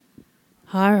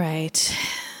All right,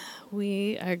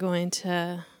 we are going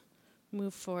to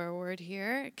move forward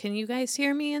here. Can you guys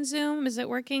hear me in Zoom? Is it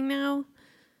working now?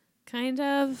 Kind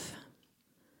of?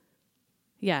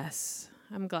 Yes,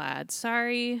 I'm glad.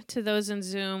 Sorry to those in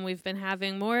Zoom. We've been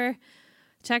having more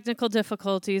technical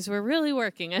difficulties. We're really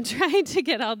working on trying to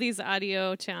get all these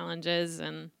audio challenges,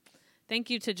 and thank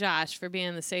you to Josh for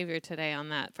being the savior today on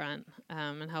that front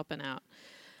and helping out.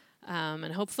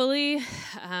 And hopefully,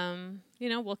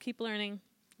 we'll keep learning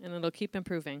and it'll keep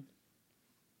improving.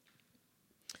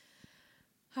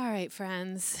 All right,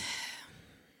 friends.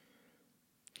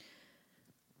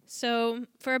 So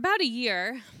for about a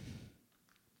year,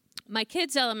 my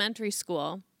kids' elementary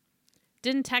school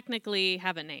didn't technically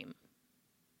have a name.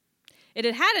 It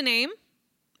had had a name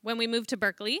when we moved to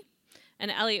Berkeley, and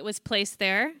Elliot was placed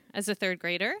there as a third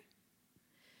grader.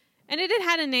 And it had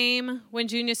had a name when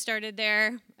Junior started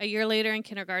there a year later in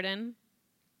kindergarten.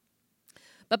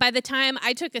 But by the time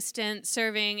I took a stint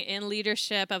serving in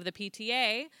leadership of the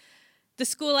PTA, the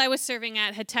school I was serving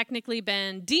at had technically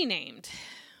been denamed,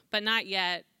 but not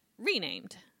yet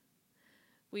renamed.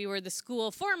 We were the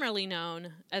school formerly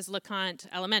known as LeConte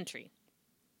Elementary.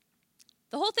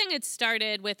 The whole thing had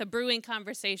started with a brewing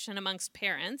conversation amongst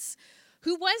parents.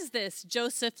 Who was this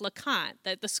Joseph LeConte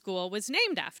that the school was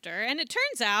named after? And it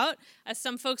turns out, as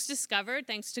some folks discovered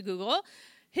thanks to Google,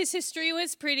 his history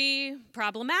was pretty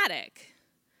problematic.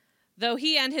 Though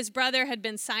he and his brother had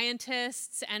been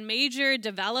scientists and major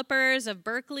developers of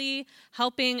Berkeley,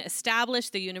 helping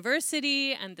establish the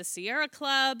university and the Sierra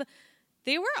Club,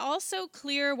 they were also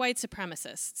clear white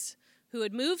supremacists who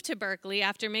had moved to Berkeley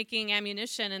after making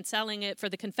ammunition and selling it for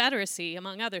the Confederacy,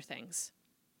 among other things.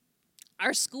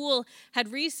 Our school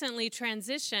had recently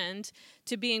transitioned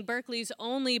to being Berkeley's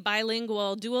only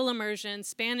bilingual, dual immersion,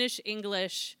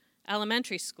 Spanish-English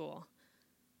elementary school.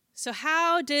 So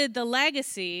how did the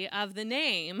legacy of the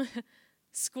name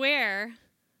square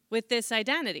with this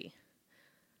identity?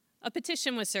 A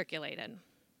petition was circulated.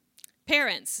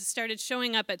 Parents started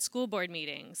showing up at school board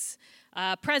meetings.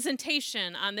 A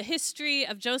presentation on the history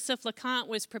of Joseph LeConte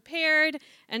was prepared,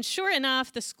 and sure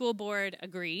enough, the school board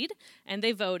agreed, and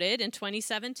they voted in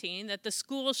 2017 that the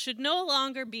school should no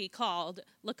longer be called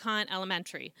LeConte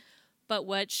Elementary. But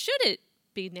what should it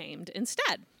be named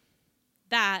instead?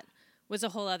 That was a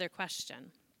whole other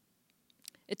question.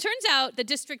 It turns out the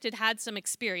district had had some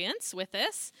experience with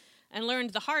this and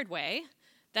learned the hard way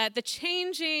that the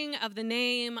changing of the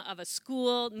name of a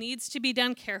school needs to be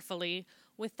done carefully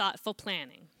with thoughtful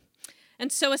planning.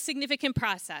 And so a significant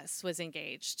process was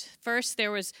engaged. First,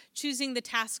 there was choosing the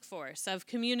task force of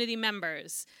community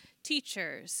members,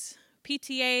 teachers,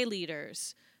 PTA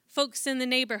leaders, folks in the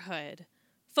neighborhood,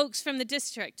 folks from the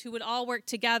district who would all work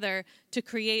together to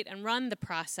create and run the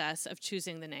process of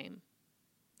choosing the name.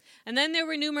 And then there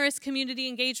were numerous community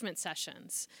engagement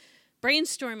sessions,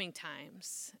 brainstorming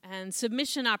times, and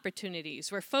submission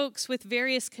opportunities where folks with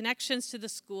various connections to the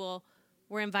school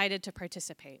were invited to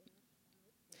participate.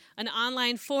 An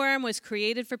online forum was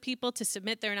created for people to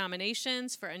submit their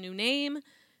nominations for a new name,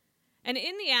 and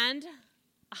in the end,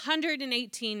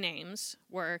 118 names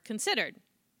were considered.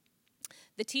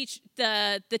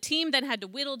 The team then had to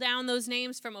whittle down those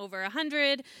names from over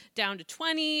 100 down to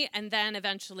 20, and then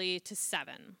eventually to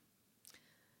 7.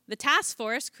 The task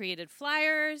force created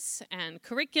flyers and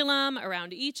curriculum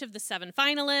around each of the 7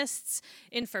 finalists.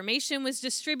 Information was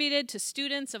distributed to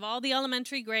students of all the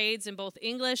elementary grades in both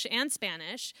English and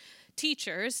Spanish.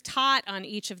 Teachers taught on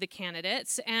each of the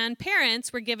candidates, and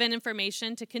parents were given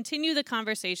information to continue the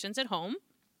conversations at home.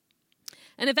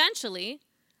 And eventually,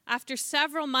 after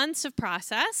several months of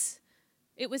process,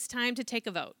 it was time to take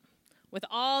a vote, with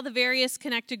all the various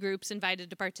connected groups invited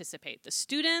to participate: the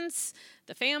students,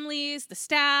 the families, the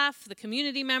staff, the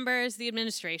community members, the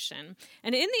administration.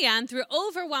 And in the end, through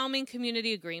overwhelming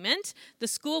community agreement, the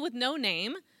school with no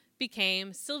name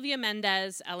became Sylvia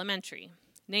Mendez Elementary,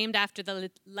 named after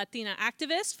the Latina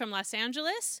activist from Los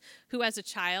Angeles, who as a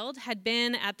child had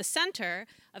been at the center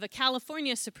of a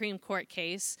California Supreme Court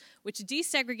case which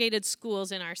desegregated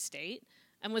schools in our state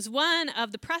and was one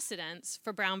of the precedents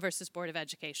for Brown versus Board of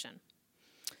Education.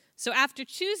 So after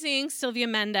choosing Sylvia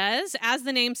Mendez as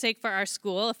the namesake for our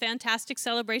school, a fantastic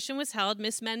celebration was held.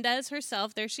 Miss Mendez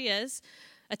herself, there she is,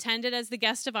 attended as the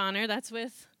guest of honor. That's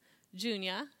with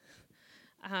Junia.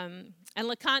 And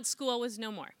LeConte School was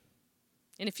no more.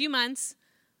 In a few months,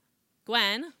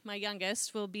 Gwen, my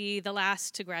youngest, will be the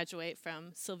last to graduate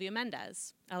from Sylvia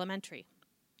Mendez Elementary.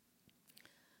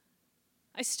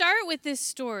 I start with this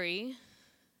story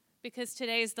because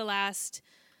today is the last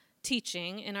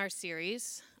teaching in our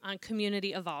series on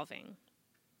community evolving.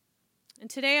 And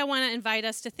today I want to invite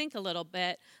us to think a little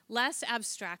bit less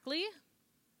abstractly,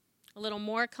 a little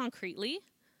more concretely,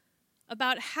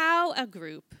 about how a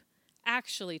group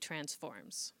actually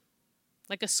transforms,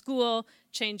 like a school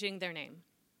changing their name.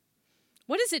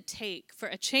 What does it take for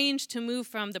a change to move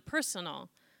from the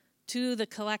personal to the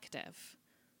collective?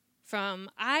 From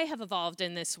I have evolved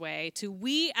in this way to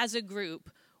we as a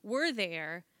group were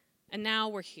there and now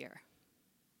we're here.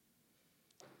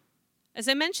 As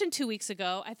I mentioned 2 weeks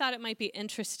ago, I thought it might be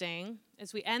interesting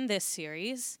as we end this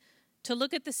series to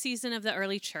look at the season of the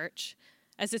early church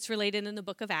as it's related in the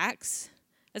book of Acts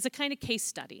as a kind of case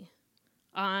study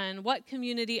on what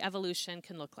community evolution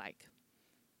can look like.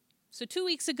 So 2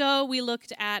 weeks ago, we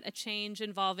looked at a change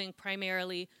involving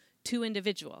primarily two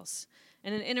individuals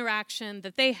and an interaction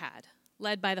that they had,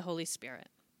 led by the Holy Spirit.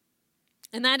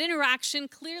 And that interaction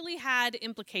clearly had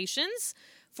implications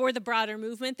for the broader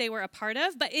movement they were a part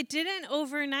of, but it didn't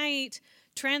overnight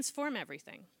transform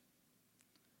everything.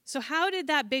 So how did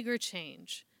that bigger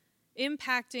change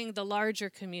impacting the larger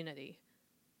community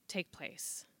take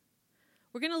place?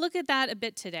 We're going to look at that a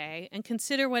bit today and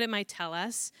consider what it might tell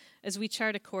us as we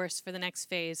chart a course for the next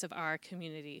phase of our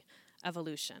community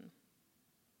evolution.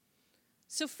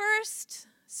 So first,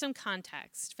 some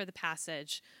context for the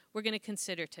passage we're going to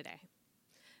consider today.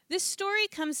 This story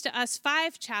comes to us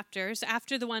 5 chapters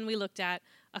after the one we looked at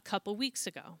a couple weeks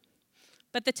ago.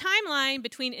 But the timeline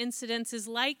between incidents is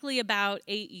likely about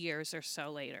 8 years or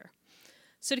so later.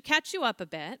 So to catch you up a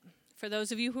bit, for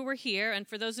those of you who were here and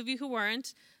for those of you who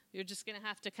weren't, you're just going to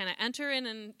have to kind of enter in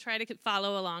and try to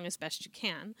follow along as best you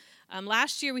can.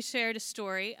 Last year we shared a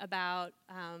story about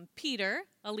Peter,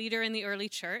 a leader in the early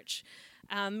church,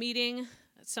 meeting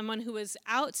someone who was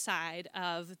outside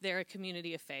of their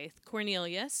community of faith,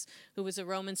 Cornelius, who was a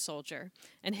Roman soldier,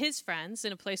 and his friends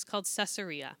in a place called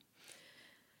Caesarea.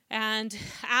 And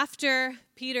after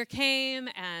Peter came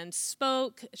and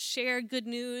spoke, shared good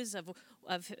news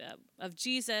of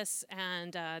Jesus,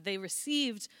 and they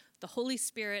received the Holy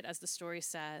Spirit, as the story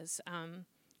says,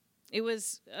 it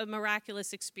was a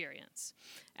miraculous experience.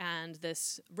 And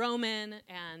this Roman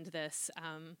and this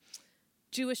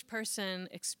Jewish person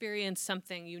experienced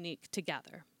something unique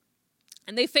together.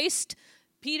 And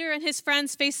Peter and his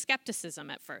friends faced skepticism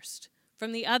at first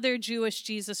from the other Jewish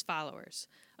Jesus followers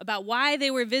about why they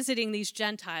were visiting these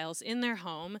Gentiles in their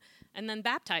home and then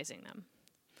baptizing them.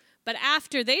 But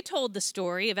after they told the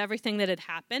story of everything that had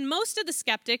happened, most of the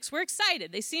skeptics were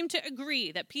excited. They seemed to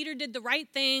agree that Peter did the right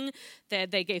thing,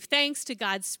 that they gave thanks to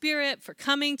God's Spirit for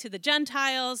coming to the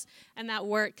Gentiles, and that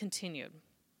work continued.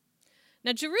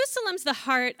 Now, Jerusalem's the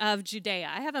heart of Judea.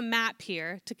 I have a map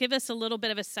here to give us a little bit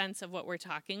of a sense of what we're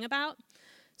talking about.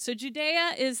 So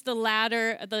Judea is the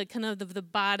ladder, the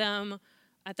bottom,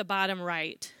 at the bottom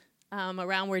right,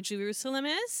 around where Jerusalem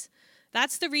is.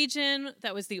 That's the region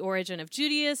that was the origin of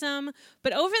Judaism.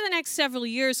 But over the next several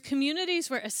years, communities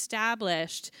were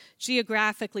established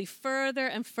geographically further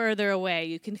and further away.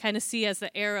 You can kind of see as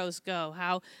the arrows go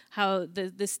how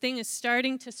this thing is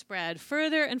starting to spread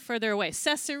further and further away.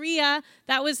 Caesarea,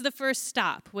 that was the first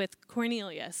stop with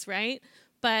Cornelius, right?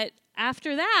 But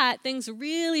after that, things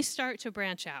really start to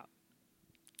branch out.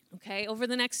 Okay, over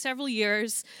the next several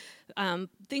years,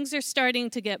 things are starting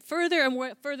to get further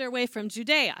and further away from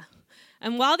Judea.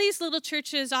 And while these little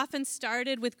churches often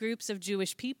started with groups of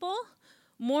Jewish people,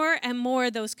 more and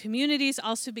more those communities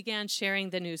also began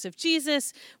sharing the news of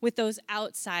Jesus with those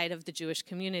outside of the Jewish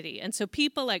community. And so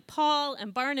people like Paul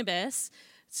and Barnabas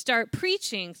start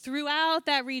preaching throughout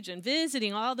that region,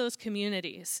 visiting all those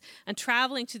communities and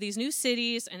traveling to these new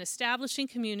cities and establishing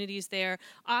communities there,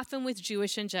 often with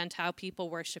Jewish and Gentile people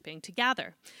worshiping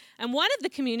together. And one of the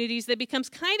communities that becomes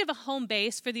kind of a home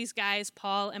base for these guys,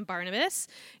 Paul and Barnabas,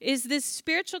 is this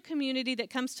spiritual community that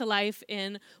comes to life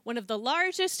in one of the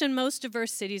largest and most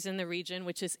diverse cities in the region,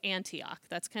 which is Antioch.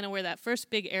 That's kind of where that first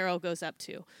big arrow goes up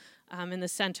to, in the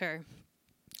center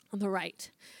on the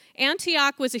right.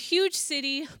 Antioch was a huge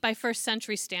city by first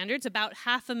century standards, about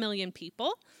 500,000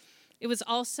 people. It was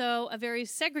also a very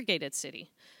segregated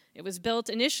city. It was built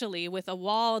initially with a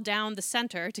wall down the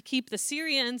center to keep the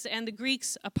Syrians and the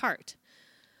Greeks apart.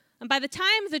 And by the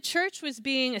time the church was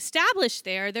being established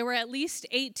there were at least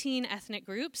 18 ethnic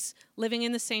groups living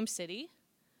in the same city,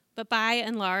 but by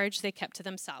and large, they kept to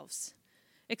themselves,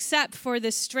 except for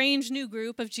this strange new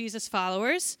group of Jesus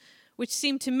followers, which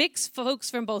seemed to mix folks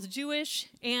from both Jewish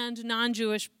and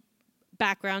non-Jewish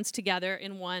backgrounds together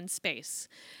in one space.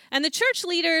 And the church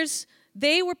leaders,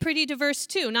 they were pretty diverse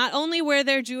too. Not only were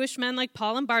there Jewish men like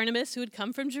Paul and Barnabas who had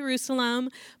come from Jerusalem,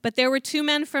 but there were 2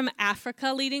 men from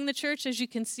Africa leading the church. As you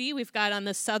can see, we've got on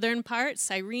the southern part,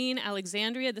 Cyrene,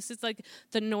 Alexandria. This is like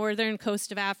the northern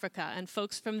coast of Africa. And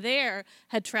folks from there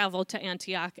had traveled to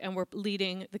Antioch and were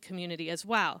leading the community as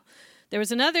well. There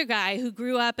was another guy who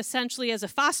grew up essentially as a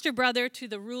foster brother to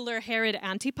the ruler Herod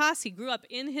Antipas. He grew up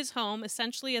in his home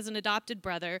essentially as an adopted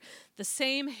brother, the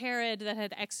same Herod that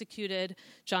had executed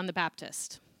John the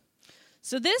Baptist.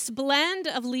 So this blend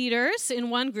of leaders in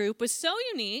one group was so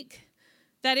unique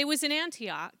that it was in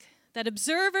Antioch that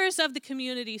observers of the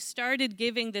community started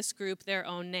giving this group their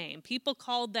own name. People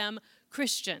called them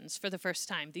Christians for the first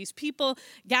time. These people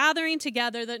gathering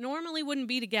together that normally wouldn't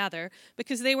be together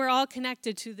because they were all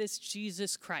connected to this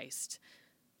Jesus Christ.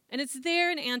 And it's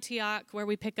there in Antioch where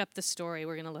we pick up the story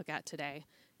we're going to look at today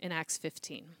in Acts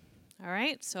 15. All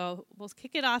right, so we'll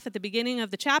kick it off at the beginning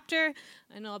of the chapter,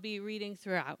 and I'll be reading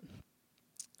throughout.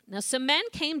 Now, some men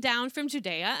came down from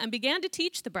Judea and began to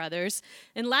teach the brothers,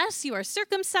 unless you are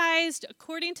circumcised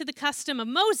according to the custom of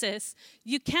Moses,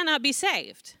 you cannot be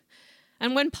saved.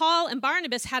 And when Paul and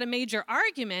Barnabas had a major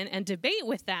argument and debate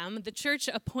with them, the church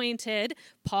appointed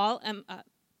Paul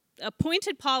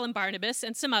and Barnabas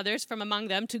and some others from among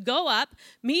them to go up,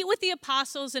 meet with the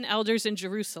apostles and elders in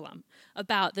Jerusalem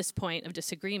about this point of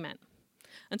disagreement.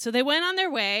 And so they went on their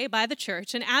way by the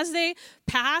church, and as they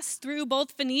passed through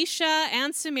both Phoenicia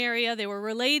and Samaria, they were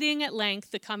relating at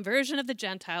length the conversion of the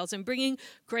Gentiles and bringing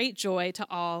great joy to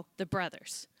all the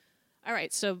brothers. All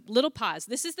right, so little pause.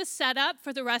 This is the setup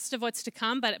for the rest of what's to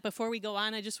come, but before we go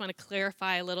on, I just want to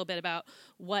clarify a little bit about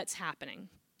what's happening.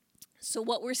 So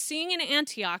what we're seeing in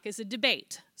Antioch is a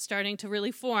debate starting to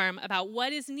really form about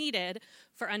what is needed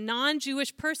for a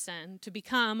non-Jewish person to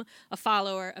become a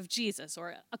follower of Jesus,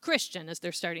 or a Christian, as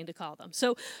they're starting to call them.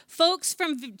 So folks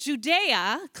from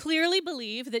Judea clearly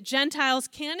believe that Gentiles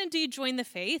can indeed join the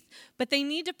faith, but they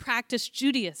need to practice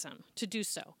Judaism to do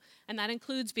so, and that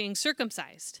includes being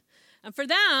circumcised. And for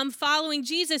them, following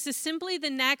Jesus is simply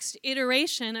the next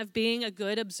iteration of being a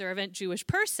good, observant Jewish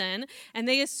person. And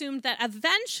they assumed that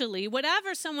eventually,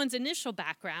 whatever someone's initial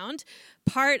background,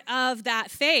 part of that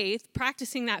faith,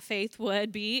 practicing that faith,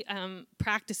 would be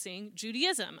practicing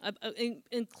Judaism,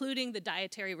 including the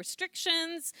dietary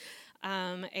restrictions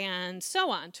and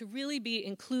so on, to really be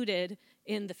included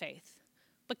in the faith.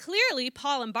 But clearly,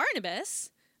 Paul and Barnabas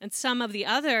and some of the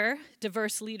other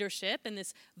diverse leadership in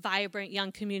this vibrant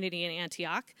young community in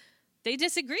Antioch, they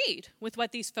disagreed with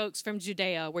what these folks from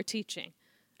Judea were teaching.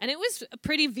 And it was a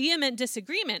pretty vehement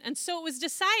disagreement. And so it was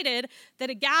decided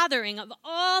that a gathering of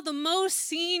all the most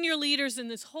senior leaders in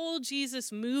this whole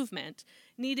Jesus movement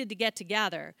needed to get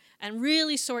together and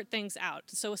really sort things out.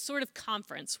 So a sort of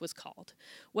conference was called,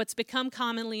 what's become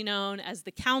commonly known as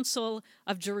the Council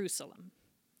of Jerusalem.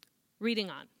 Reading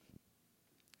on.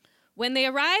 When they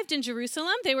arrived in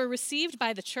Jerusalem, they were received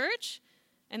by the church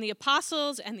and the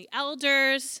apostles and the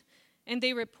elders, and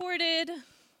they reported,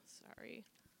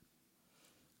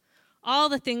 all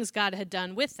the things God had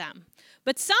done with them.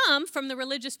 But some from the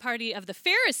religious party of the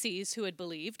Pharisees who had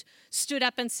believed stood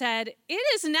up and said, "It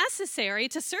is necessary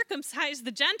to circumcise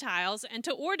the Gentiles and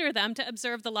to order them to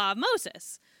observe the law of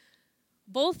Moses."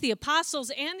 Both the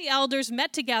apostles and the elders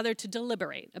met together to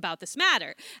deliberate about this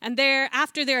matter. And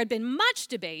after there had been much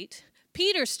debate,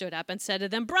 Peter stood up and said to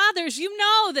them, "Brothers, you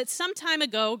know that some time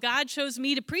ago God chose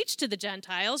me to preach to the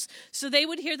Gentiles so they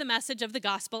would hear the message of the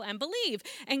gospel and believe.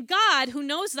 And God, who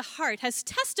knows the heart, has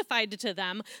testified to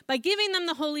them by giving them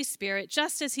the Holy Spirit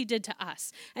just as he did to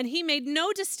us. And he made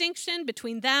no distinction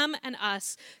between them and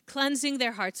us, cleansing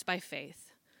their hearts by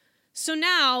faith. So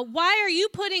now, why are you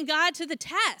putting God to the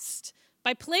test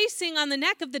by placing on the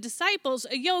neck of the disciples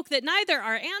a yoke that neither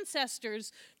our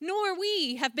ancestors nor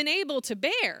we have been able to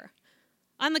bear?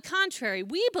 On the contrary,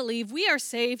 we believe we are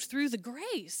saved through the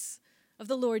grace of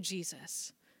the Lord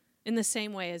Jesus in the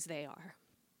same way as they are."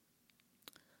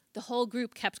 The whole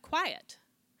group kept quiet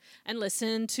and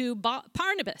listened to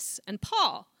Barnabas and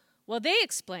Paul while they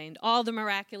explained all the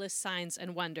miraculous signs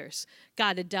and wonders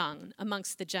God had done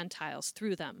amongst the Gentiles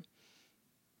through them.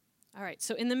 All right,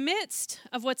 so in the midst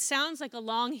of what sounds like a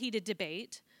long, heated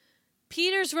debate,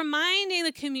 Peter's reminding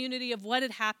the community of what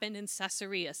had happened in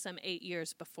Caesarea some 8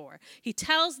 years before. He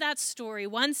tells that story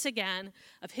once again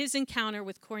of his encounter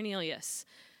with Cornelius.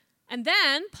 And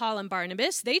then Paul and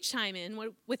Barnabas, they chime in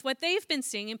with what they've been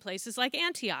seeing in places like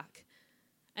Antioch.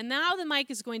 And now the mic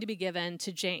is going to be given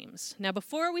to James. Now,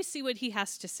 before we see what he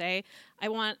has to say, I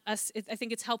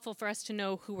think it's helpful for us to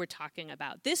know who we're talking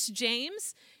about. This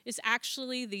James is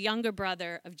actually the younger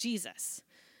brother of Jesus.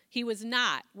 He was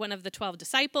not one of the 12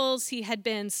 disciples. He had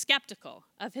been skeptical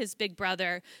of his big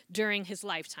brother during his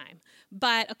lifetime.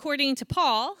 But according to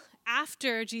Paul,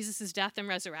 after Jesus' death and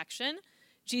resurrection,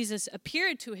 Jesus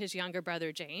appeared to his younger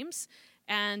brother James,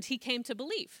 and he came to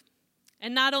believe.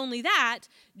 And not only that,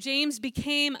 James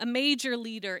became a major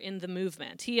leader in the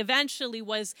movement. He eventually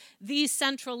was the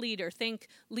central leader, think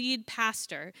lead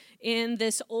pastor, in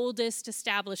this oldest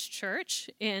established church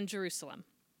in Jerusalem.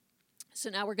 So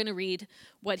now we're going to read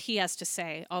what he has to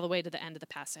say all the way to the end of the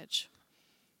passage.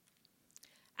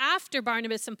 After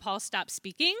Barnabas and Paul stopped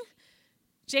speaking,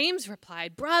 James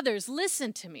replied, "Brothers,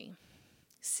 listen to me.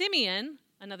 Simeon,"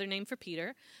 another name for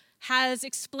Peter, "has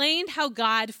explained how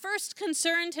God first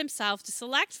concerned himself to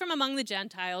select from among the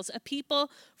Gentiles a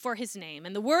people for his name.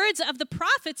 And the words of the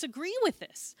prophets agree with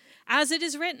this, as it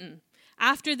is written,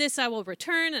 'After this I will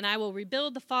return, and I will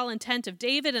rebuild the fallen tent of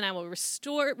David, and I will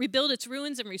rebuild its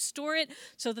ruins and restore it,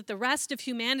 so that the rest of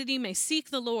humanity may seek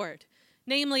the Lord.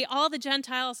 Namely, all the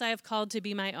Gentiles I have called to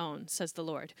be my own, says the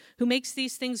Lord, who makes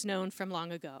these things known from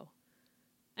long ago.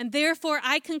 And therefore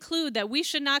I conclude that we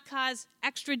should not cause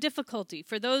extra difficulty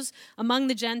for those among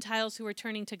the Gentiles who are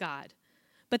turning to God,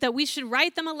 but that we should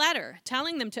write them a letter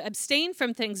telling them to abstain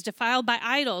from things defiled by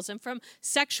idols and from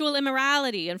sexual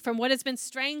immorality and from what has been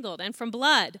strangled and from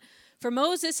blood. For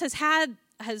Moses has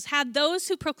had those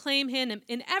who proclaim him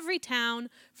in every town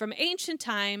from ancient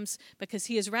times, because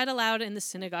he is read aloud in the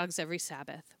synagogues every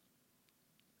Sabbath.'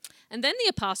 And then the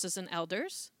apostles and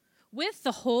elders, with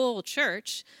the whole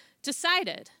church,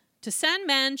 decided to send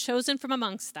men chosen from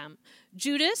amongst them,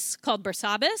 Judas, called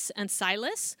Barsabbas, and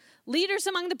Silas, leaders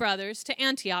among the brothers, to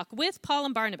Antioch with Paul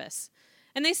and Barnabas.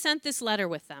 And they sent this letter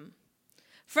with them.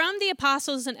 'From the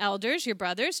apostles and elders, your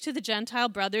brothers, to the Gentile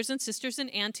brothers and sisters in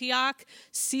Antioch,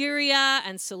 Syria,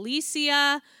 and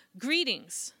Cilicia,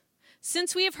 greetings.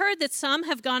 Since we have heard that some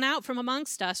have gone out from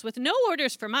amongst us with no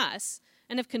orders from us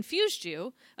and have confused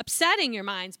you, upsetting your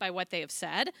minds by what they have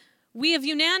said, we have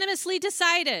unanimously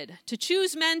decided to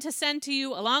choose men to send to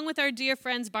you along with our dear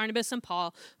friends Barnabas and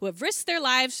Paul, who have risked their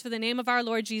lives for the name of our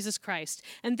Lord Jesus Christ.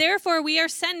 And therefore we are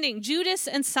sending Judas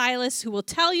and Silas, who will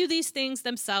tell you these things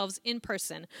themselves in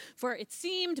person. For it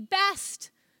seemed best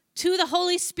to the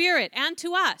Holy Spirit and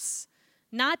to us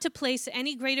not to place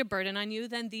any greater burden on you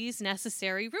than these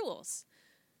necessary rules: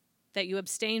 that you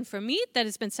abstain from meat that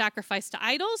has been sacrificed to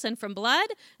idols, and from blood,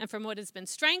 and from what has been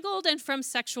strangled, and from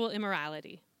sexual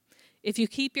immorality. If you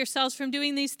keep yourselves from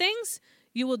doing these things,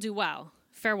 you will do well.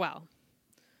 Farewell.'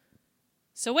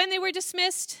 So when they were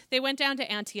dismissed, they went down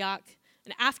to Antioch,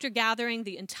 and after gathering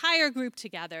the entire group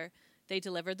together, they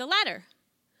delivered the letter.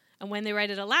 And when they read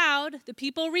it aloud, the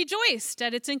people rejoiced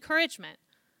at its encouragement.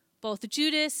 Both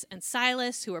Judas and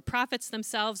Silas, who were prophets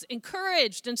themselves,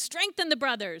 encouraged and strengthened the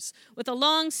brothers with a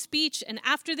long speech, and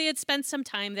after they had spent some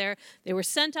time there, they were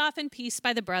sent off in peace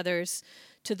by the brothers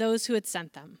to those who had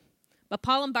sent them. But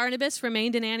Paul and Barnabas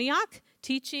remained in Antioch,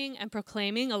 teaching and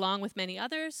proclaiming, along with many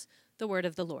others, the word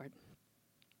of the Lord."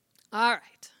 All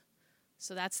right,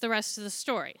 so that's the rest of the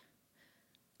story.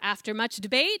 After much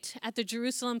debate at the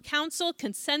Jerusalem Council,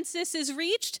 consensus is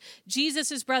reached.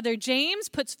 Jesus' brother James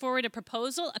puts forward a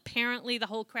proposal. Apparently the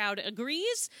whole crowd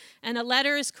agrees, and a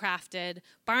letter is crafted.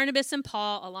 Barnabas and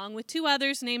Paul, along with two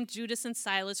others named Judas and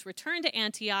Silas, return to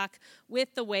Antioch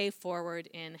with the way forward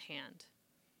in hand.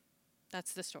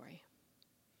 That's the story.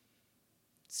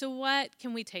 So what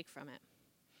can we take from it?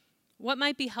 What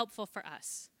might be helpful for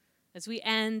us as we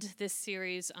end this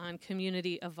series on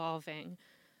community evolving?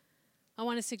 I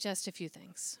want to suggest a few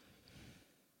things.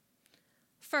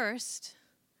 First,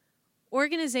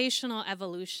 organizational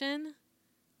evolution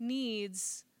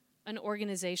needs an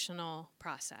organizational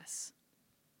process.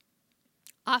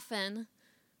 Often,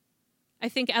 I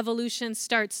think evolution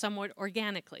starts somewhat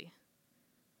organically.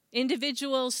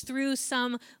 Individuals, through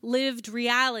some lived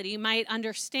reality, might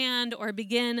understand or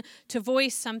begin to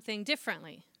voice something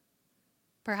differently.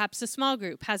 Perhaps a small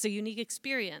group has a unique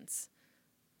experience.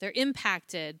 They're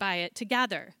impacted by it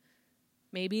together.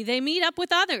 Maybe they meet up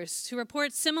with others to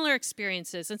report similar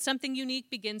experiences, and something unique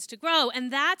begins to grow. And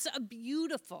that's a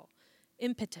beautiful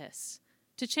impetus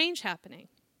to change happening.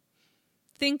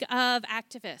 Think of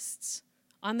activists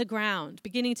on the ground,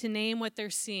 beginning to name what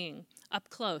they're seeing up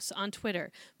close on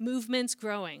Twitter, movements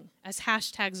growing as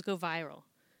hashtags go viral.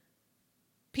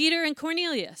 Peter and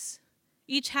Cornelius,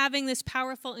 each having this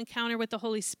powerful encounter with the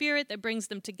Holy Spirit that brings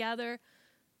them together.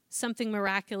 Something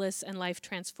miraculous and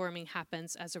life-transforming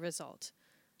happens as a result.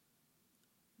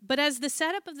 But as the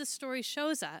setup of the story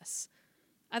shows us,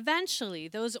 eventually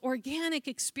those organic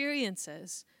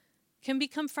experiences can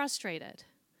become frustrated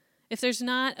if there's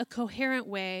not a coherent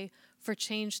way for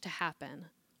change to happen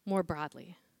more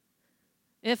broadly.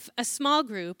 If a small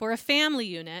group or a family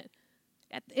unit,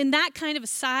 in that kind of a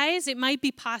size, it might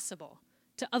be possible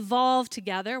to evolve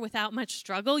together without much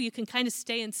struggle. You can kind of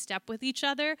stay in step with each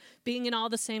other, being in all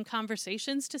the same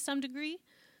conversations to some degree.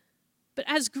 But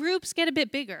as groups get a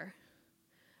bit bigger,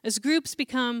 as groups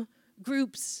become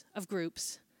groups of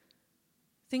groups,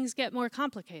 things get more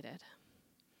complicated.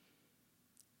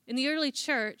 In the early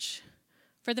church,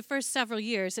 for the first several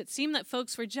years, it seemed that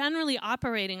folks were generally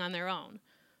operating on their own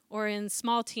or in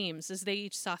small teams as they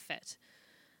each saw fit,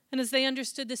 and as they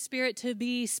understood the Spirit to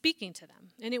be speaking to them.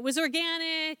 And it was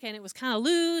organic, and it was kind of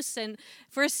loose, and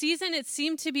for a season it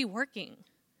seemed to be working.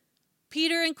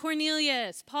 Peter and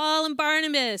Cornelius, Paul and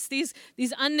Barnabas, these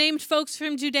unnamed folks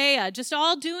from Judea, just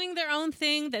all doing their own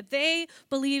thing that they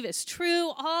believe is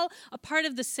true, all a part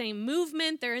of the same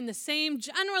movement. They're in the same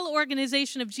general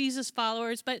organization of Jesus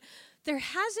followers, but there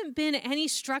hasn't been any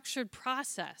structured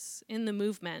process in the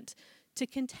movement to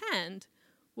contend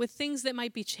with things that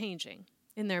might be changing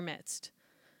in their midst.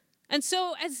 And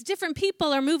so as different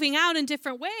people are moving out in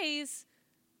different ways,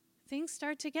 things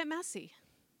start to get messy.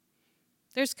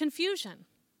 There's confusion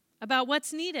about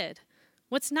what's needed,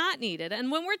 what's not needed.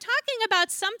 And when we're talking about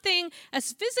something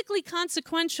as physically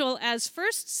consequential as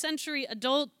first century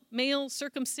adult male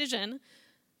circumcision,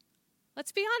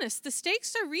 let's be honest, the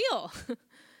stakes are real.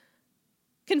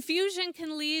 Confusion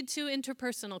can lead to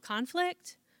interpersonal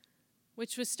conflict,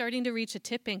 which was starting to reach a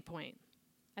tipping point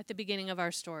at the beginning of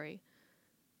our story.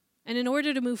 And in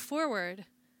order to move forward,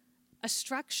 a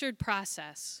structured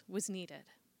process was needed.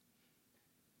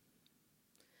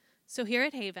 So here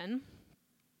at Haven,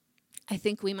 I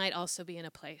think we might also be in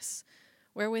a place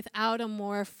where without a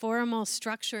more formal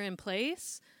structure in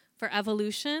place for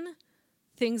evolution,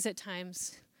 things at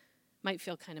times might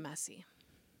feel kind of messy.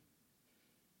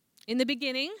 In the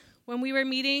beginning, when we were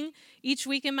meeting each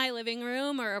week in my living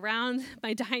room or around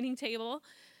my dining table,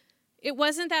 it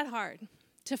wasn't that hard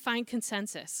to find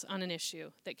consensus on an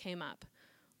issue that came up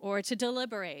or to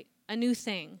deliberate a new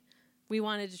thing we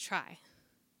wanted to try.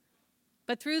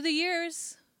 But through the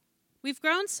years, we've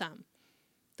grown some.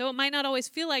 Though it might not always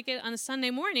feel like it on a Sunday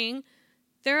morning,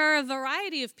 there are a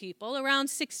variety of people, around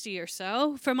 60 or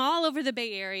so, from all over the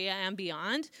Bay Area and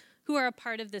beyond, who are a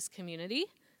part of this community.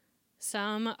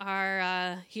 Some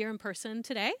are here in person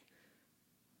today,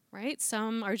 right?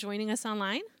 Some are joining us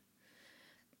online.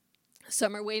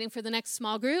 Some are waiting for the next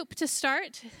small group to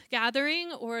start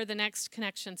gathering or the next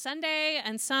Connection Sunday,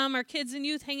 and some are kids and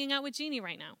youth hanging out with Jeannie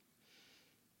right now.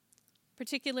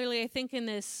 Particularly, I think in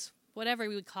this, whatever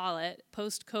we would call it,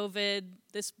 post-COVID,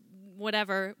 this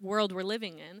whatever world we're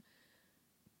living in.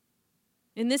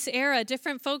 In this era,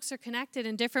 different folks are connected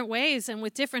in different ways and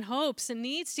with different hopes and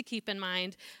needs to keep in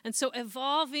mind. And so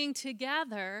evolving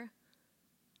together,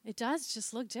 it does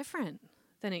just look different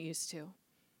than it used to.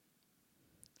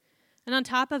 And on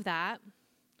top of that,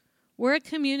 we're a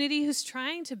community who's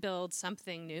trying to build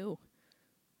something new,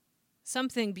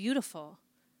 something beautiful,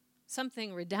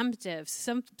 something redemptive,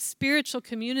 some spiritual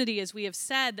community, as we have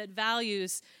said, that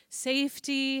values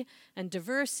safety and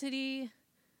diversity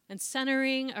and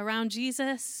centering around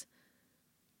Jesus.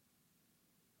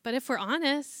 But if we're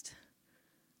honest,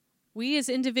 we as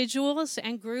individuals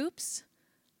and groups,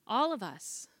 all of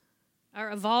us,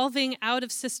 are evolving out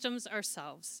of systems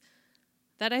ourselves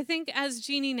that I think, as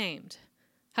Jeannie named,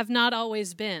 have not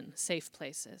always been safe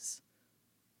places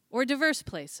or diverse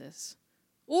places,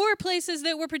 or places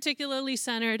that were particularly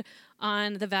centered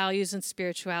on the values and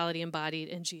spirituality embodied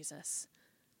in Jesus.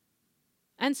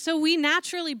 And so we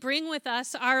naturally bring with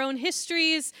us our own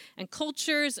histories and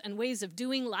cultures and ways of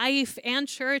doing life and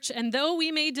church, and though we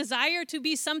may desire to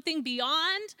be something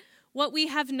beyond what we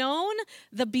have known,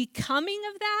 the becoming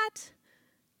of that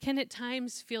can at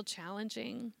times feel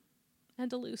challenging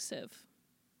and elusive.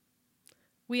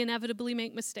 We inevitably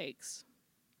make mistakes.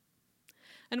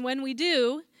 And when we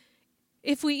do,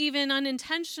 if we even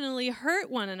unintentionally hurt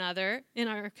one another in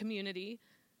our community,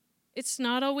 it's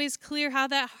not always clear how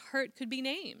that hurt could be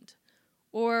named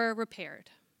or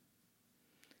repaired.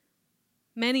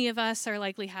 Many of us are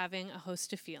likely having a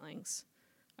host of feelings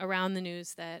around the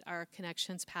news that our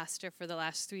Connections pastor for the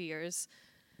last 3 years,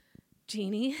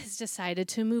 Jeannie, has decided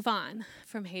to move on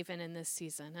from Haven in this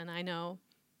season, and I know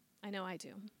I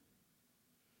do.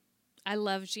 I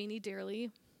love Jeannie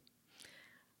dearly.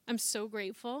 I'm so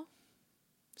grateful.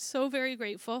 So very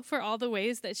grateful for all the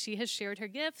ways that she has shared her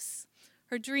gifts,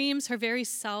 her dreams, her very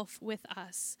self with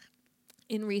us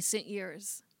in recent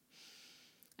years.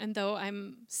 And though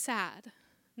I'm sad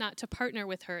not to partner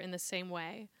with her in the same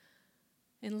way,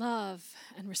 in love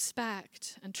and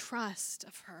respect and trust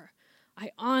of her,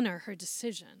 I honor her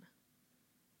decision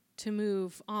to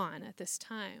move on at this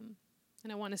time.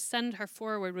 And I want to send her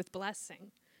forward with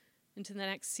blessing into the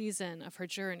next season of her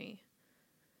journey.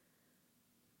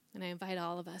 And I invite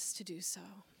all of us to do so.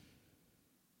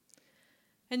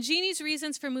 And Jeannie's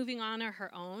reasons for moving on are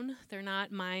her own. They're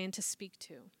not mine to speak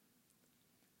to.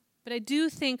 But I do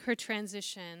think her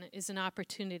transition is an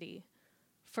opportunity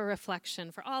for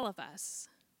reflection for all of us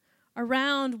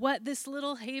around what this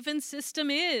little haven system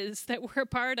is that we're a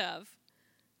part of,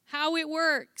 how it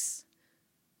works,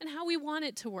 and how we want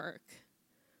it to work.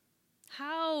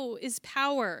 How is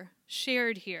power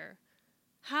shared here?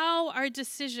 How are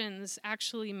decisions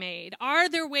actually made? Are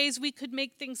there ways we could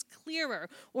make things clearer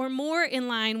or more in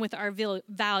line with our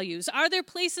values? Are there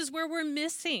places where we're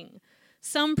missing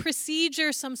some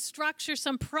procedure, some structure,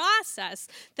 some process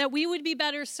that we would be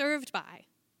better served by?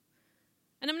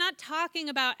 And I'm not talking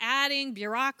about adding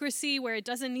bureaucracy where it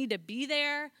doesn't need to be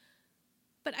there,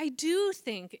 but I do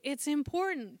think it's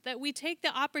important that we take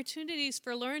the opportunities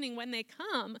for learning when they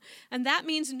come, and that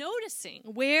means noticing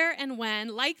where and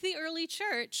when, like the early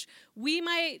church, we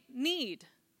might need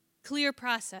clear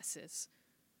processes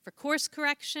for course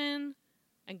correction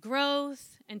and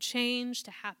growth and change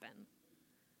to happen.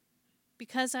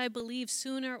 Because I believe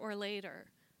sooner or later,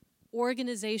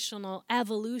 organizational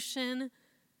evolution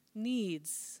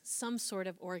needs some sort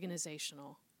of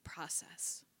organizational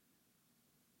process.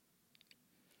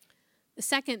 The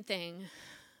second thing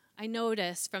I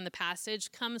notice from the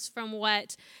passage comes from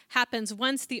what happens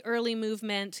once the early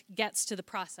movement gets to the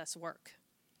process work.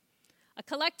 A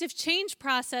collective change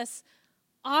process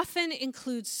often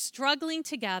includes struggling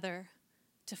together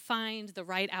to find the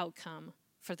right outcome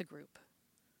for the group.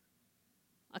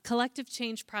 A collective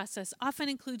change process often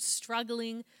includes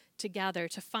struggling together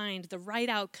to find the right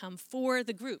outcome for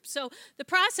the group. So the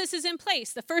process is in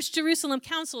place. The First Jerusalem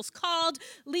Council is called.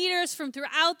 Leaders from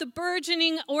throughout the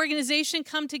burgeoning organization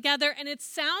come together, and it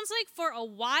sounds like for a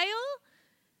while,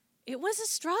 it was a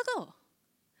struggle.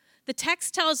 The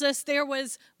text tells us there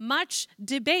was much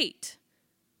debate.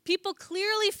 People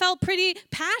clearly felt pretty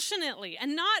passionately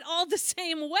and not all the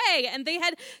same way. And they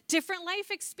had different life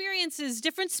experiences,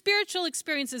 different spiritual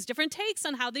experiences, different takes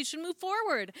on how they should move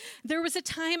forward. There was a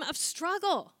time of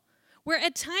struggle where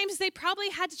at times they probably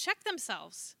had to check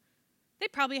themselves. They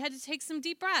probably had to take some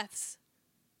deep breaths,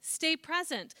 stay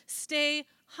present, stay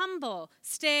humble,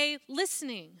 stay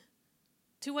listening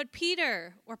to what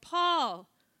Peter or Paul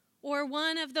or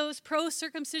one of those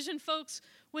pro-circumcision folks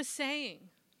was saying.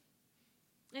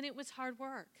 And it was hard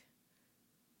work.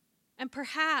 And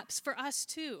perhaps for us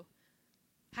too,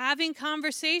 having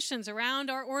conversations around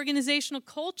our organizational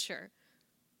culture,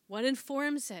 what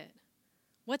informs it?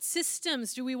 What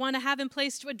systems do we want to have in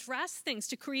place to address things,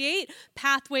 to create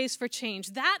pathways for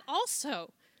change? That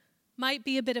also might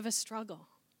be a bit of a struggle.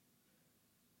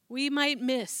 We might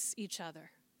miss each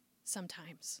other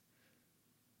sometimes.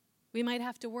 We might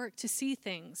have to work to see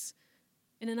things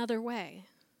in another way.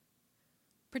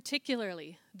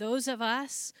 Particularly those of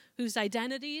us whose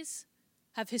identities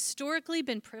have historically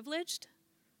been privileged,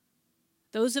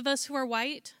 those of us who are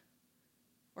white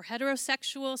or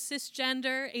heterosexual,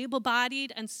 cisgender,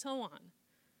 able-bodied, and so on.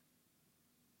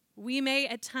 We may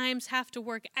at times have to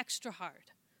work extra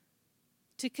hard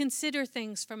to consider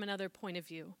things from another point of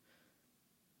view.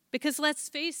 Because let's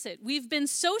face it, we've been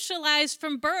socialized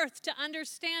from birth to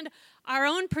understand our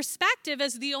own perspective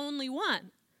as the only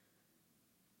one.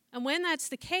 And when that's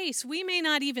the case, we may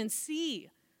not even see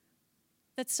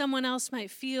that someone else might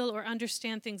feel or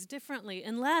understand things differently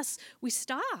unless we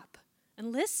stop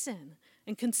and listen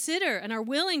and consider and are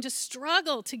willing to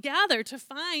struggle together to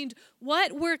find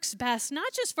what works best,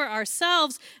 not just for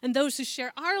ourselves and those who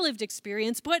share our lived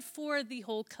experience, but for the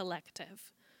whole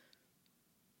collective.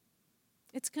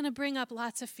 It's going to bring up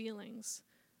lots of feelings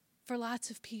for lots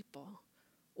of people.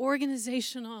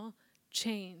 Organizational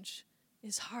change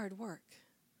is hard work.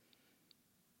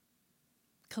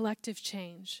 Collective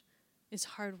change is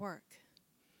hard work.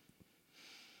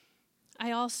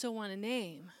 I also want to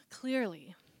name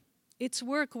clearly, it's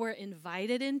work we're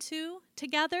invited into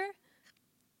together,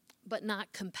 but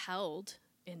not compelled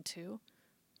into.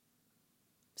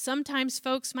 Sometimes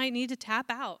folks might need to tap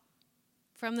out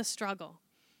from the struggle,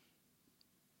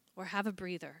 or have a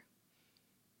breather,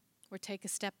 or take a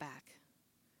step back.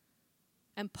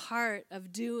 And part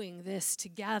of doing this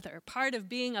together, part of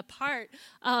being a part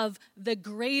of the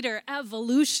greater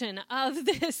evolution of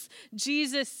this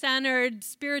Jesus-centered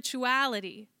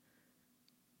spirituality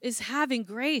is having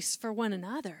grace for one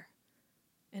another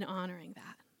and honoring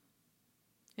that,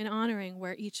 and honoring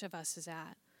where each of us is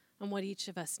at and what each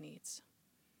of us needs.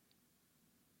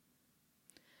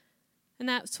 And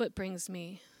that's what brings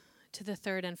me to the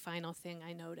third and final thing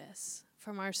I notice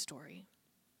from our story.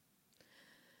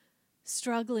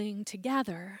 struggling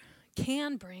together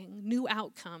can bring new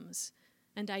outcomes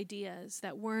and ideas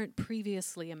that weren't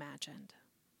previously imagined.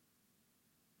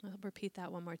 I'll repeat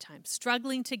that one more time.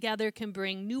 Struggling together can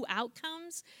bring new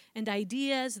outcomes and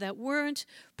ideas that weren't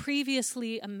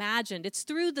previously imagined. It's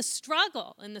through the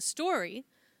struggle in the story,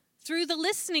 through the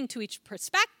listening to each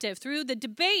perspective, through the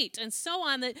debate and so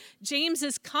on, that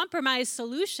James's compromise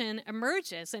solution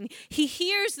emerges. And he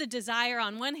hears the desire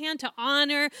on one hand to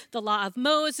honor the law of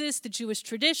Moses, the Jewish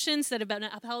traditions that have been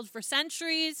upheld for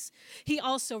centuries. He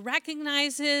also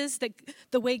recognizes that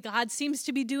the way God seems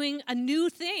to be doing a new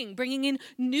thing, bringing in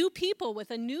new people with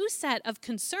a new set of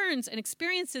concerns and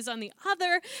experiences on the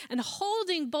other, and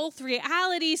holding both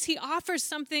realities. He offers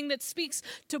something that speaks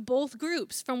to both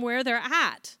groups from where they're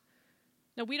at.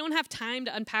 Now, we don't have time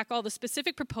to unpack all the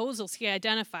specific proposals he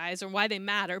identifies or why they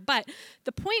matter, but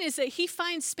the point is that he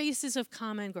finds spaces of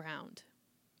common ground.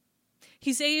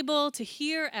 He's able to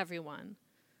hear everyone,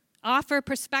 offer a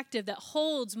perspective that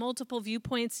holds multiple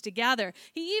viewpoints together.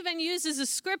 He even uses a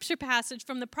scripture passage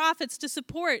from the prophets to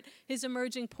support his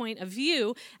emerging point of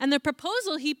view, and the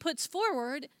proposal he puts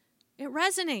forward, it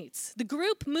resonates. The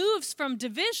group moves from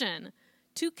division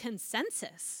to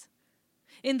consensus.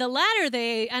 In the letter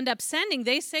they end up sending,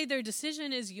 they say their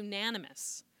decision is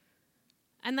unanimous.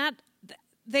 And that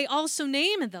they also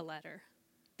name in the letter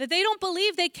that they don't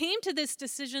believe they came to this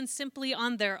decision simply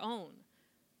on their own.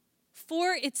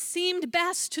 For it seemed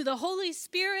best to the Holy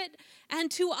Spirit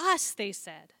and to us, they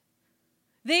said.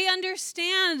 They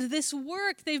understand this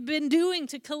work they've been doing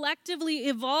to collectively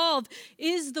evolve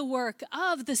is the work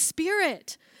of the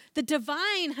Spirit. The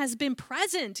divine has been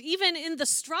present even in the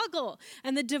struggle,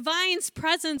 and the divine's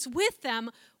presence with them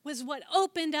was what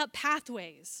opened up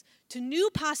pathways to new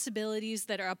possibilities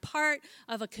that are a part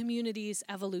of a community's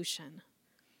evolution.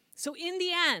 So in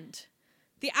the end,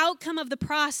 the outcome of the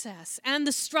process and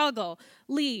the struggle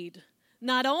lead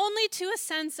not only to a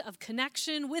sense of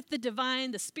connection with the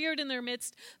divine, the Spirit in their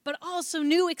midst, but also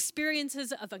new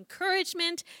experiences of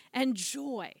encouragement and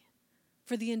joy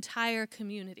for the entire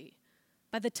community.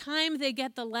 By the time they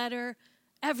get the letter,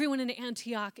 everyone in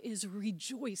Antioch is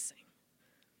rejoicing.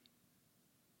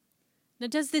 Now,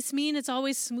 does this mean it's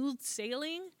always smooth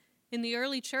sailing in the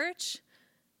early church?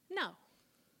 No.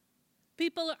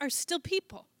 People are still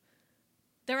people.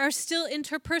 There are still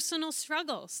interpersonal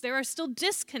struggles. There are still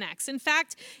disconnects. In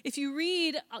fact, if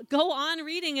you go on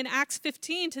reading in Acts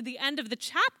 15 to the end of the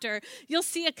chapter, you'll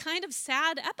see a kind of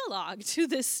sad epilogue to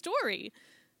this story,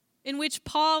 in which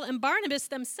Paul and Barnabas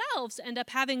themselves end up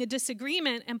having a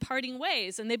disagreement and parting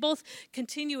ways. And they both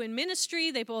continue in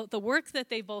ministry. The work that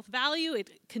they both value,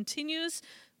 it continues,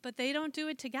 but they don't do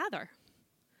it together.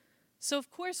 So of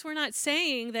course, we're not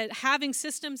saying that having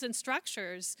systems and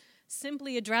structures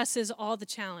simply addresses all the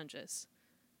challenges.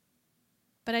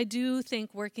 But I do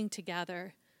think working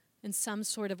together in some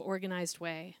sort of organized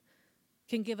way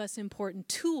can give us important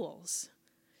tools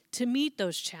to meet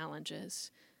those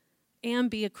challenges and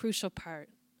be a crucial part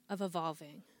of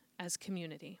evolving as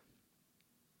community.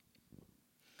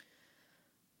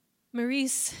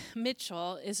 Maurice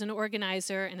Mitchell is an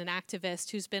organizer and an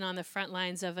activist who's been on the front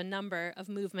lines of a number of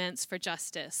movements for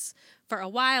justice for a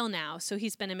while now. So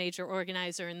he's been a major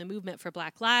organizer in the movement for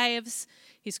Black Lives.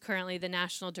 He's currently the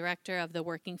national director of the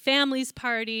Working Families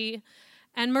Party.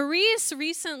 And Maurice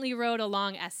recently wrote a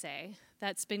long essay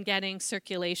that's been getting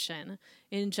circulation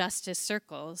in justice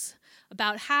circles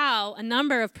about how a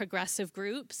number of progressive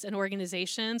groups and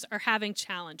organizations are having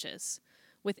challenges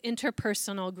with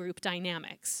interpersonal group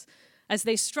dynamics as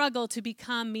they struggle to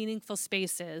become meaningful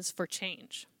spaces for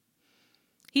change.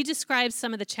 He describes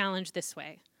some of the challenge this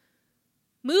way.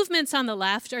 Movements on the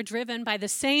left are driven by the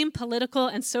same political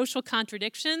and social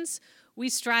contradictions we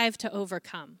strive to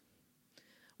overcome.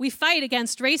 We fight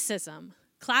against racism,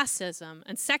 classism,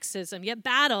 and sexism, yet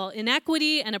battle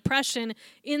inequity and oppression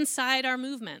inside our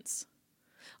movements.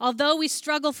 Although we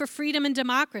struggle for freedom and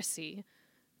democracy,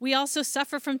 we also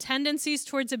suffer from tendencies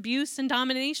towards abuse and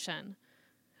domination.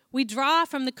 We draw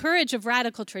from the courage of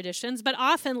radical traditions, but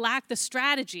often lack the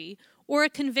strategy or a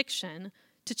conviction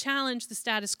to challenge the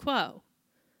status quo.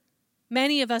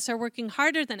 Many of us are working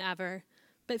harder than ever,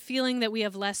 but feeling that we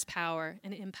have less power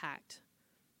and impact.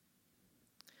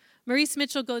 Maurice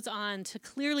Mitchell goes on to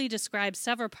clearly describe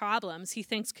several problems he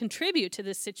thinks contribute to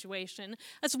this situation,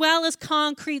 as well as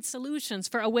concrete solutions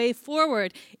for a way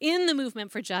forward in the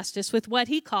movement for justice with what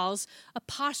he calls a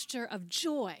posture of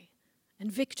joy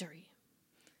and victory.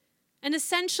 And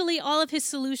essentially, all of his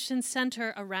solutions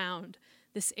center around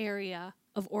this area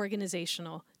of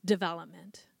organizational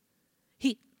development.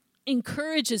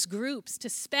 encourages groups to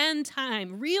spend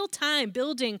time, real time,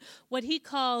 building what he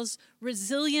calls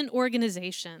resilient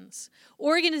organizations.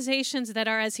 Organizations that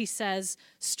are, as he says,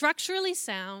 structurally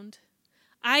sound,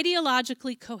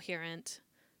 ideologically coherent,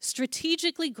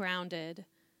 strategically grounded,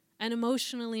 and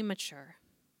emotionally mature.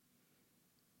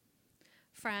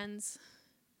 Friends,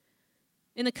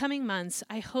 in the coming months,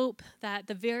 I hope that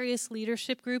the various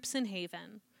leadership groups in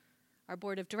Haven, our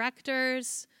board of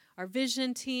directors, our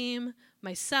vision team,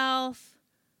 myself,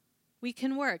 we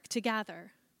can work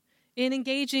together in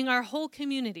engaging our whole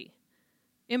community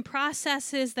in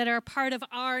processes that are part of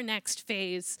our next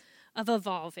phase of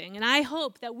evolving. And I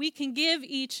hope that we can give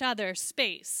each other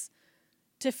space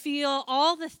to feel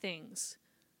all the things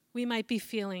we might be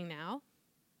feeling now,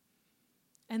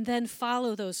 and then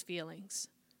follow those feelings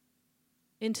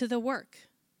into the work.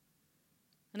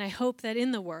 And I hope that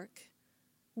in the work,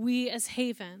 we as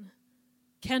Haven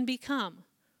can become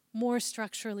more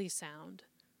structurally sound,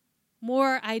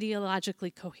 more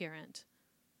ideologically coherent,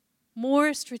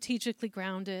 more strategically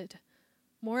grounded,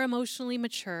 more emotionally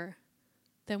mature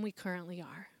than we currently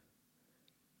are.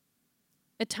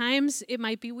 At times, it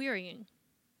might be wearying.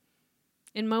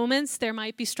 In moments, there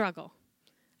might be struggle,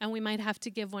 and we might have to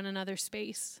give one another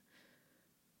space.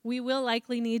 We will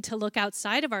likely need to look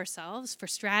outside of ourselves for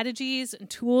strategies and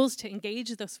tools to engage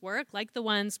this work, like the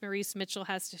ones Maurice Mitchell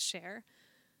has to share.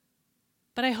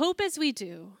 But I hope as we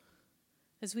do,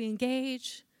 as we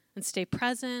engage and stay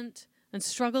present and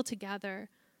struggle together,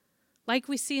 like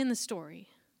we see in the story,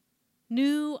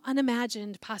 new,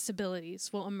 unimagined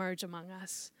possibilities will emerge among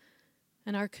us,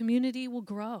 and our community will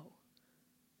grow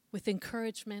with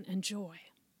encouragement and joy.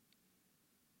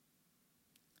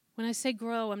 When I say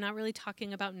grow, I'm not really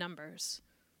talking about numbers.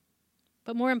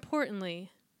 But more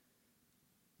importantly,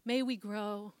 may we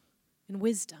grow in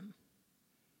wisdom.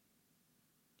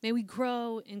 May we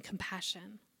grow in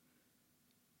compassion.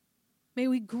 May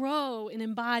we grow in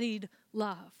embodied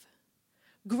love.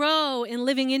 Grow in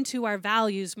living into our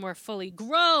values more fully.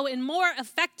 Grow in more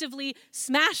effectively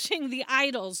smashing the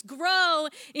idols. Grow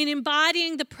in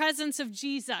embodying the presence of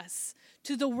Jesus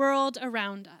to the world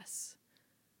around us.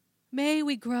 May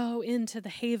we grow into the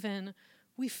Haven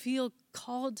we feel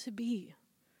called to be,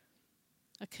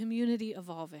 a community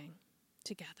evolving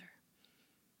together.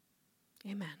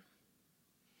 Amen.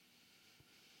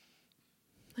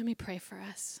 Let me pray for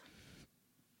us.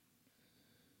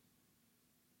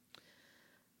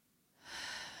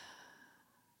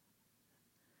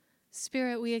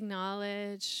 Spirit, we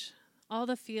acknowledge all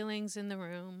the feelings in the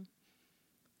room,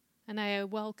 and I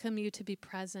welcome you to be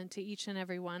present to each and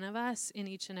every one of us in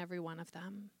each and every one of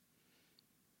them.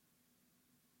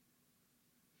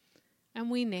 And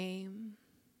we name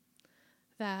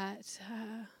that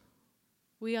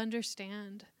we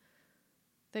understand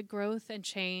that growth and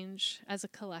change as a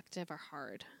collective are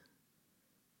hard.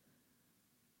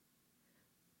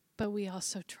 But we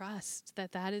also trust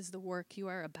that that is the work you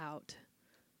are about.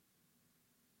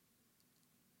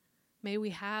 May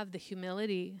we have the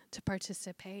humility to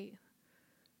participate,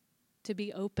 to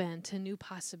be open to new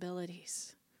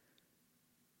possibilities.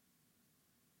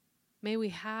 May we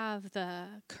have the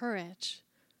courage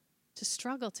to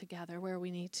struggle together where we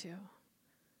need to.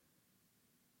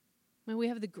 May we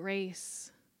have the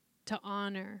grace to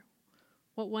honor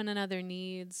what one another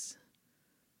needs,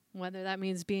 whether that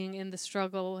means being in the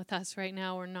struggle with us right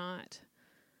now or not.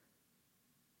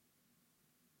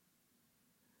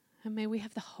 And may we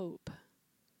have the hope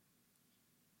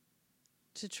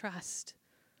to trust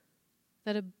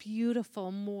that a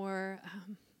beautiful, more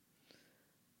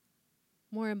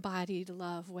embodied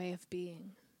love way of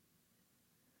being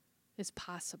is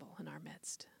possible in our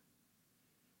midst.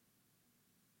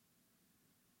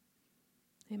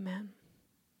 Amen.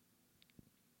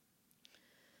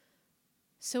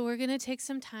 So we're going to take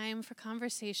some time for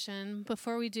conversation.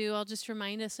 Before we do, I'll just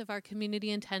remind us of our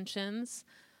community intentions.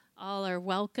 All are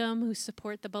welcome who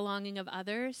support the belonging of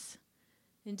others.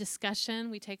 In discussion,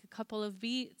 we take a couple of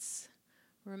beats.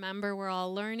 Remember, we're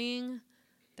all learning,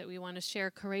 that we want to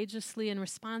share courageously and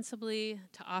responsibly,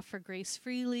 to offer grace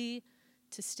freely,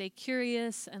 to stay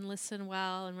curious and listen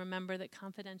well, and remember that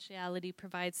confidentiality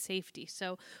provides safety.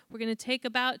 So we're going to take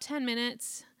about 10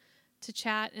 minutes to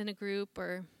chat in a group,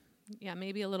 or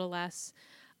maybe a little less,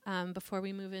 before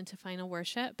we move into final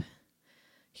worship.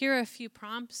 Here are a few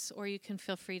prompts, or you can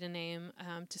feel free to name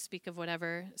to speak of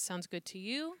whatever sounds good to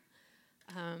you.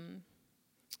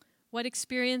 What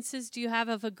experiences do you have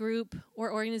of a group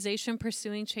or organization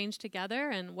pursuing change together,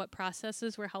 and what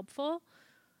processes were helpful?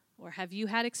 Or have you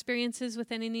had experiences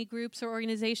within any groups or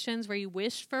organizations where you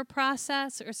wished for a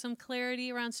process or some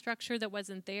clarity around structure that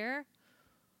wasn't there?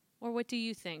 Or what do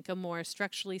you think a more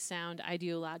structurally sound,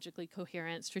 ideologically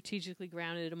coherent, strategically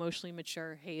grounded, emotionally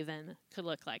mature haven could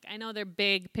look like? I know they're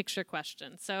big picture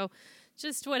questions, so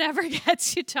just whatever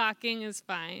gets you talking is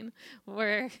fine.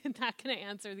 We're not going to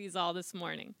answer these all this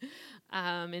morning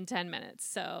in 10 minutes.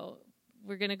 So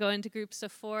we're going to go into groups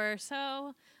of 4 or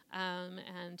so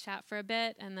and chat for a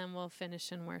bit, and then we'll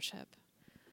finish in worship.